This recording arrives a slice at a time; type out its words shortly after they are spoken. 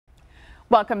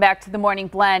Welcome back to the Morning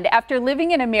Blend. After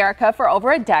living in America for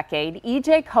over a decade,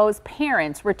 E.J. Koh's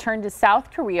parents returned to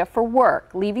South Korea for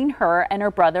work, leaving her and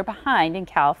her brother behind in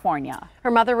California.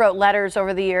 Her mother wrote letters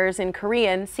over the years in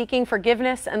Korean seeking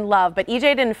forgiveness and love, but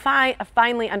E.J. didn't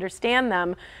finally understand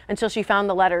them until she found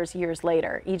the letters years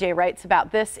later. E.J. writes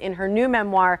about this in her new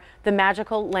memoir, The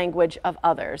Magical Language of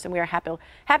Others. And we are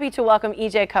happy to welcome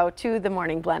E.J. Koh to the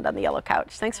Morning Blend on the yellow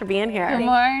couch. Thanks for being here. Good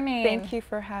morning. Thank you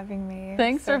for having me.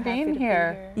 Thanks for being here.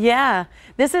 Yeah,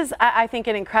 this is, I think,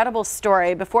 an incredible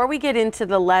story. Before we get into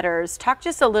the letters, talk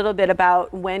just a little bit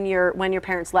about when your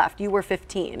parents left. You were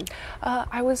 15.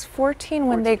 I was 14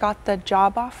 when they got the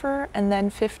job offer, and then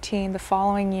 15 the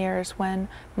following years when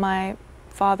my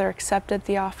father accepted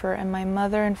the offer and my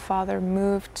mother and father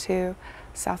moved to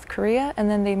South Korea, and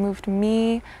then they moved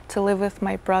me to live with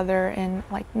my brother in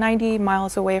like 90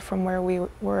 miles away from where we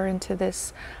were into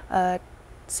this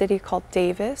city called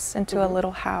Davis, into a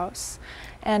little house.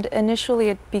 And initially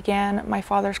it began, my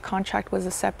father's contract was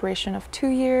a separation of 2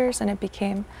 years, and it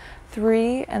became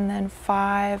 3 and then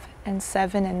 5 and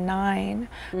 7 and 9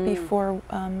 before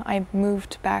I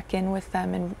moved back in with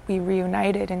them and we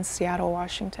reunited in Seattle,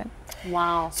 Washington.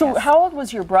 Wow. So how old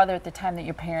was your brother at the time that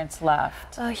your parents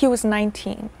left? He was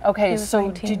 19. Okay, was so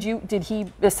 19. did he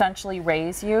essentially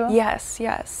raise you? Yes,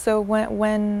 yes. So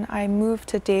when I moved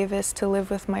to Davis to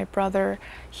live with my brother,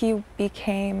 he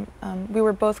became, we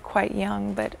were both quite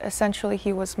young, but essentially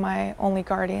he was my only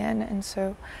guardian, and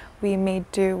so we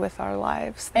made do with our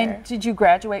lives there. And did you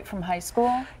graduate from high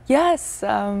school? Yes,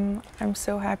 I'm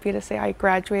so happy to say I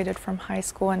graduated from high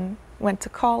school and went to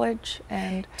college.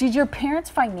 And did your parents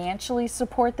financially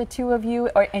support the two of you,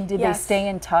 and did they stay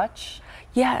in touch?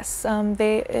 Yes,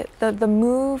 the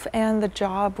move and the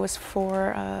job was for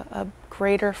a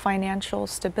greater financial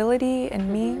stability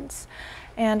and means.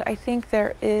 And I think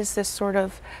there is this sort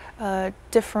of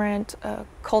different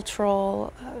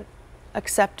cultural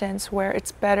acceptance where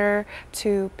it's better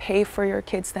to pay for your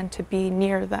kids than to be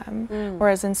near them.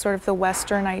 Whereas in sort of the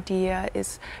Western idea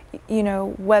is, you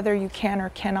know, whether you can or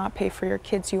cannot pay for your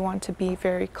kids, you want to be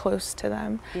very close to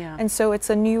them. And so it's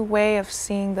a new way of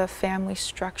seeing the family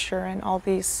structure and all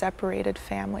these separated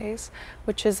families,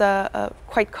 which is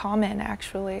quite common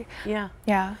actually. Yeah.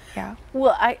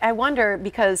 Well, I wonder,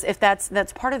 because if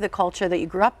that's part of the culture that you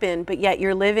grew up in, but yet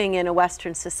you're living in a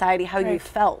Western society, how you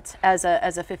felt as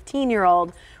a 15-year-old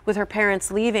with her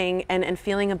parents leaving and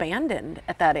feeling abandoned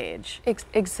at that age.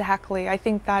 Exactly. I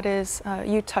think that is,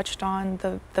 you touched on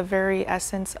the very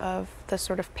essence of the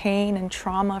sort of pain and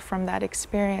trauma from that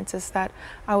experience, is that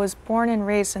I was born and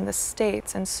raised in the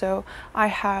States, and so I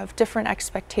have different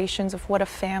expectations of what a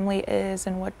family is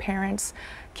and what parents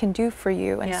can do for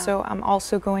you. And so I'm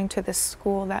also going to this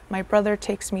school that my brother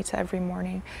takes me to every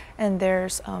morning, and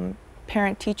there's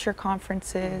parent-teacher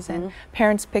conferences and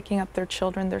parents picking up their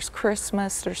children. There's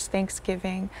Christmas, there's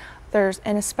Thanksgiving,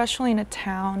 and especially in a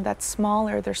town that's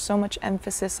smaller, there's so much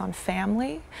emphasis on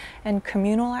family and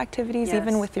communal activities,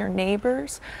 even with your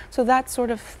neighbors. So that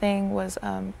sort of thing was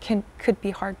could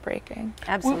be heartbreaking.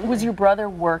 Absolutely. Was your brother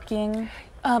working?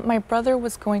 My brother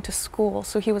was going to school,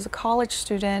 so he was a college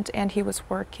student and he was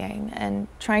working and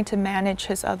trying to manage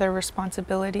his other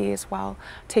responsibilities while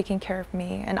taking care of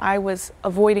me. And I was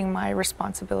avoiding my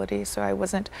responsibilities, so I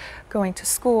wasn't going to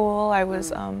school. I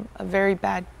was a very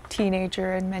bad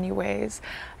teenager in many ways,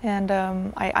 and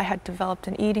I had developed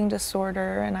an eating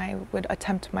disorder, and I would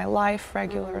attempt my life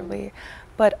regularly.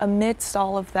 But amidst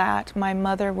all of that, my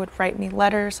mother would write me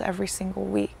letters every single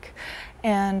week,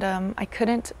 and I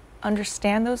couldn't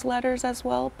understand those letters as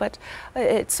well, but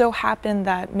it so happened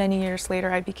that many years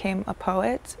later I became a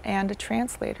poet and a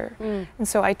translator. And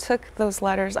so I took those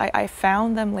letters, I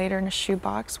found them later in a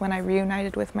shoebox when I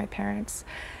reunited with my parents,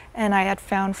 and I had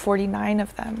found 49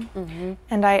 of them.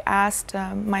 And I asked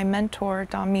my mentor,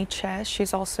 Dami Che,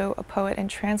 she's also a poet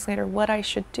and translator, what I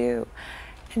should do.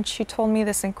 And she told me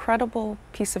this incredible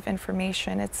piece of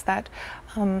information. It's that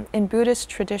in Buddhist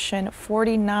tradition,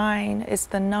 49 is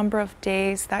the number of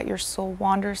days that your soul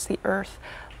wanders the earth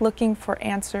looking for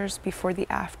answers before the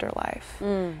afterlife.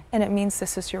 And it means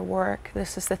this is your work,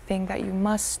 this is the thing that you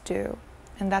must do.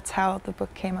 And that's how the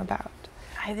book came about.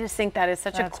 I just think that is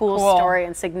such a cool story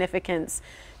and significance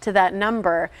to that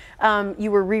number.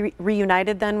 You were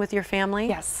reunited then with your family?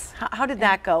 Yes. How did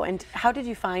that go, and how did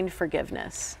you find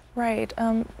forgiveness? Right.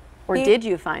 Or did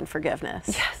you find forgiveness?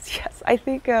 Yes. I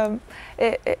think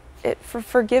for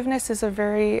forgiveness is a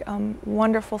very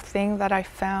wonderful thing that I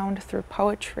found through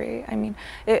poetry. I mean,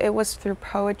 it was through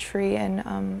poetry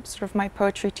and sort of my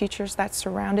poetry teachers that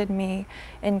surrounded me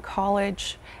in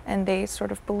college, and they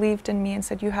sort of believed in me and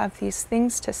said, you have these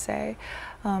things to say.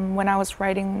 when I was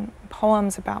writing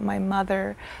poems about my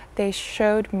mother, they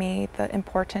showed me the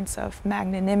importance of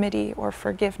magnanimity or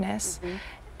forgiveness,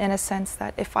 in a sense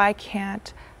that if I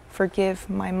can't forgive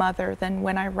my mother, then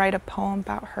when I write a poem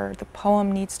about her, the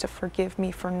poem needs to forgive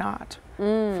me for not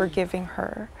forgiving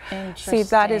her. See,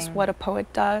 that is what a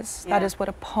poet does. That is what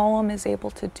a poem is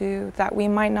able to do that we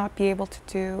might not be able to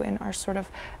do in our sort of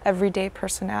everyday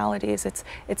personalities. It's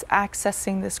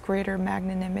accessing this greater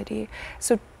magnanimity.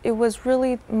 So it was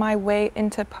really my way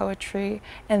into poetry,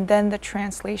 and then the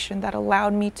translation that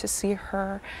allowed me to see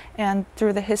her. And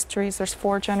through the histories, there's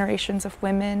 4 generations of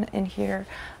women in here,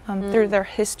 through their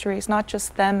histories, not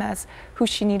just them as who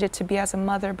she needed to be as a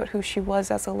mother, but who she was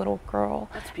as a little girl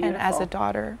and as a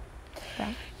daughter.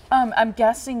 Yeah. I'm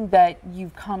guessing that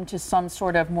you've come to some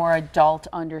sort of more adult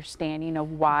understanding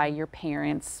of why your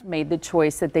parents made the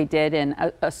choice that they did, and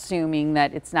assuming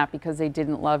that it's not because they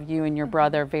didn't love you and your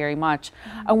brother very much.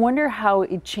 I wonder how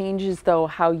it changes, though,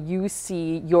 how you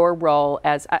see your role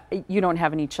as, you don't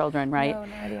have any children, right? No,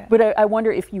 not yet. But I wonder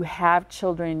if you have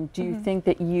children, do you think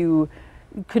that you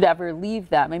could ever leave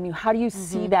them? I mean, how do you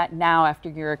see that now after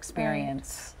your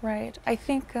experience? Right. I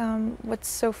think what's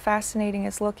so fascinating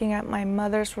is looking at my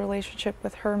mother's relationship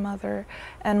with her mother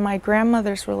and my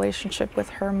grandmother's relationship with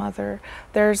her mother.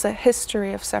 There's a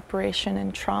history of separation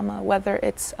and trauma, whether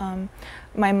it's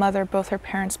my mother, both her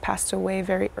parents passed away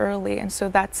very early, and so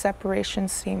that separation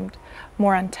seemed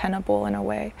more untenable in a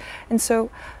way. And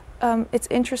so it's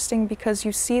interesting because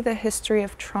you see the history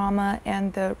of trauma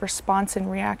and the response and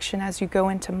reaction as you go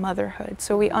into motherhood.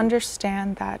 So we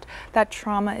understand that that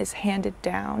trauma is handed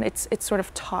down. It's sort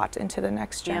of taught into the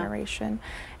next generation.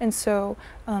 And so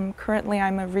currently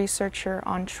I'm a researcher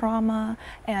on trauma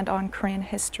and on Korean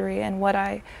history, and what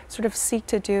I sort of seek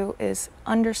to do is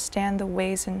understand the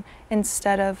ways, and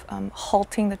instead of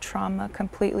halting the trauma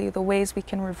completely, the ways we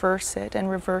can reverse it and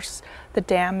reverse the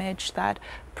damage that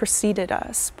preceded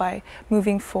us by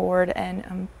moving forward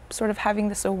and sort of having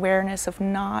this awareness of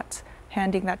not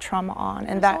handing that trauma on,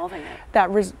 and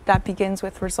that begins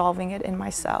with resolving it in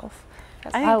myself.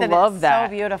 I love that.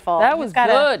 So beautiful. That was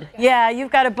good. Yeah,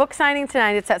 you've got a book signing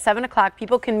tonight. It's at 7 o'clock.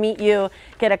 People can meet you,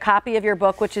 get a copy of your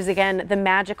book, which is, again, The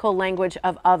Magical Language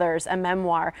of Others, a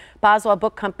memoir. Boswell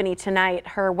Book Company tonight.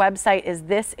 Her website is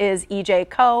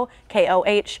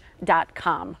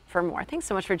thisisejkoh.com for more. Thanks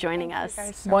so much for joining us.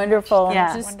 So Wonderful.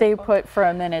 much. Just stay put for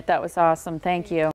a minute. That was awesome. Thank you.